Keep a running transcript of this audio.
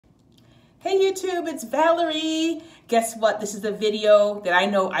Hey YouTube, it's Valerie. Guess what? This is a video that I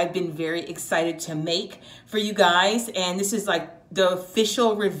know I've been very excited to make for you guys. And this is like the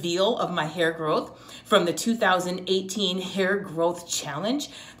official reveal of my hair growth from the 2018 Hair Growth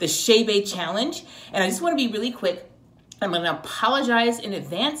Challenge, the Chebe Challenge. And I just want to be really quick. I'm going to apologize in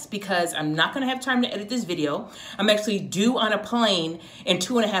advance because I'm not going to have time to edit this video. I'm actually due on a plane in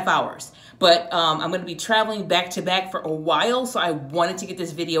 2.5 hours. But I'm going to be traveling back to back for a while, so I wanted to get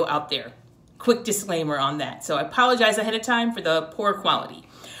this video out there. Quick disclaimer on that. So I apologize ahead of time for the poor quality.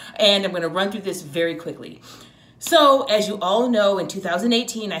 And I'm going to run through this very quickly. So as you all know, in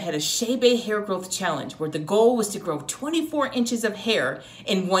 2018, I had a Chebe Hair Growth Challenge where the goal was to grow 24 inches of hair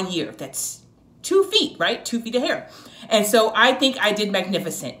in 1 year. That's 2 feet, right? 2 feet of hair. And so I think I did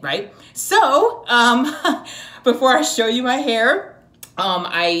magnificent, right? So before I show you my hair,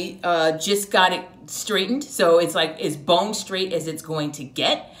 I just got it straightened. So it's like as bone straight as it's going to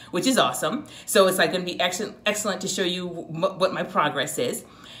get, which is awesome. So it's like going to be excellent to show you what my progress is.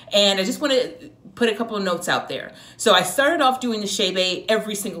 And I just want to put a couple of notes out there. So I started off doing the Chebe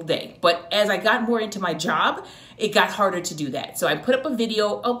every single day, but as I got more into my job, it got harder to do that. So I put up a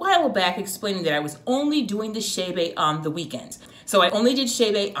video a while back explaining that I was only doing the Chebe on the weekends. So I only did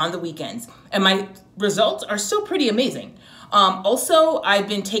Chebe on the weekends, and my results are still pretty amazing. Also, I've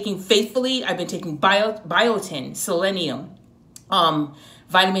been taking faithfully, I've been taking biotin, selenium,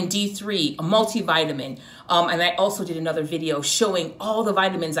 vitamin D3, a multivitamin, and I also did another video showing all the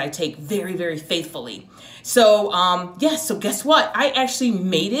vitamins I take very, very faithfully. So yes, so guess what? I actually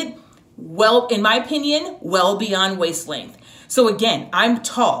made it, well, in my opinion, well beyond waist length. So again, I'm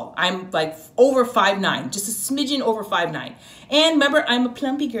tall. I'm like over 5'9", just a smidgen over 5'9". And remember, I'm a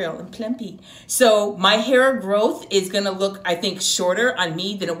plumpy girl, I'm plumpy. So my hair growth is gonna look, I think, shorter on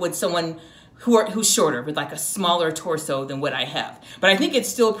me than it would someone who's shorter with like a smaller torso than what I have. But I think it's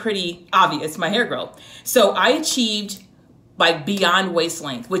still pretty obvious, my hair growth. So I achieved like beyond waist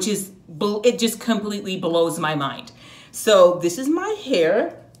length, which is, it just completely blows my mind. So this is my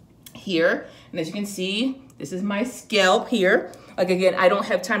hair here. And as you can see, this is my scalp here. Like again, I don't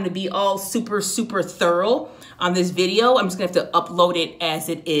have time to be all super thorough on this video. I'm just gonna have to upload it as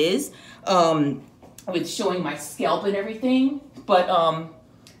it is, with showing my scalp and everything. But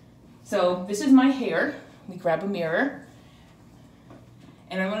so this is my hair. Let me grab a mirror.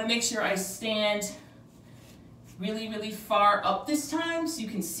 And I wanna make sure I stand really, really far up this time so you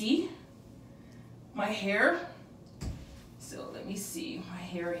can see my hair. So let me see my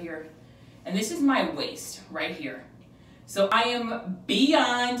hair here. And this is my waist right here. So I am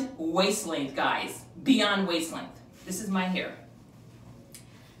beyond waist length, guys. Beyond waist length. This is my hair.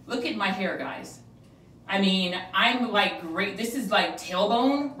 Look at my hair, guys. I mean, I'm like great. This is like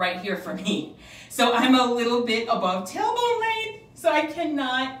tailbone right here for me. So I'm a little bit above tailbone length. So I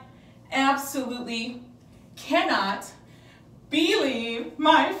cannot, absolutely cannot believe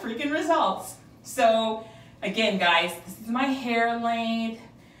my freaking results. So again, guys, this is my hair length.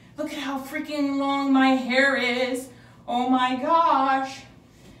 Look at how freaking long my hair is. Oh my gosh.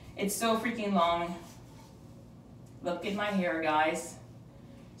 It's so freaking long. Look at my hair, guys.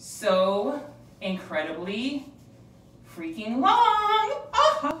 So incredibly freaking long.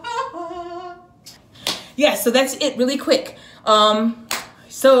 Yeah, so that's it really quick.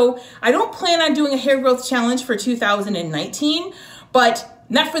 So I don't plan on doing a hair growth challenge for 2019, but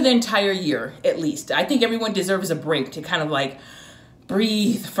not for the entire year, at least. I think everyone deserves a break to kind of like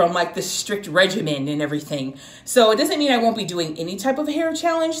breathe from like the strict regimen and everything. So it doesn't mean I won't be doing any type of hair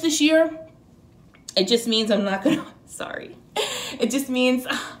challenge this year. It just means I'm not gonna, sorry. It just means,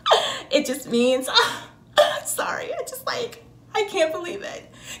 sorry, I can't believe it.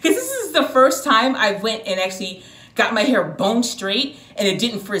 Because this is the first time I went and actually got my hair bone straight and it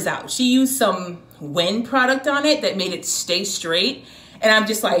didn't frizz out. She used some Wen product on it that made it stay straight. And I'm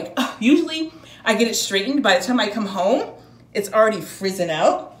just like, usually I get it straightened. By the time I come home, it's already frizzing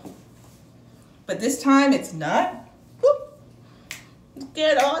out. But this time it's not. Whoop. Look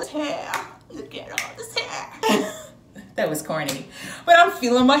at all this hair. Look at all this hair. That was corny. But I'm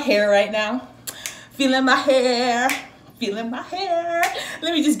feeling my hair right now. Feeling my hair. Feeling my hair.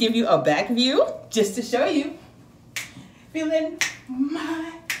 Let me just give you a back view just to show you. Feeling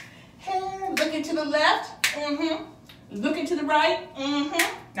my hair. Looking to the left. Looking to the right.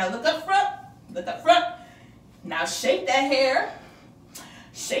 Now look up front. Look up front. Now shake that hair.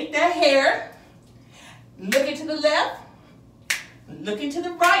 Shake that hair. Looking to the left. Looking to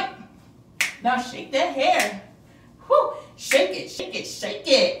the right. Now shake that hair. Whew. Shake it, shake it, shake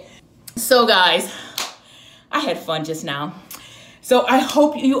it. So guys, I had fun just now. So I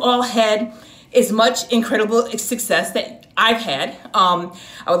hope you all had as much incredible success that I've had. I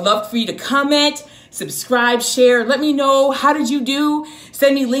would love for you to comment, subscribe, share. Let me know, how did you do?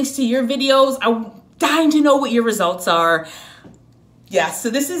 Send me links to your videos. I'm dying to know what your results are. Yeah, so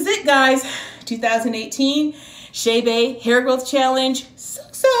this is it, guys. 2018 Chebe Hair Growth Challenge.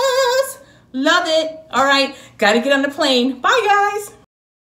 Success! Love it. All right, gotta get on the plane. Bye, guys.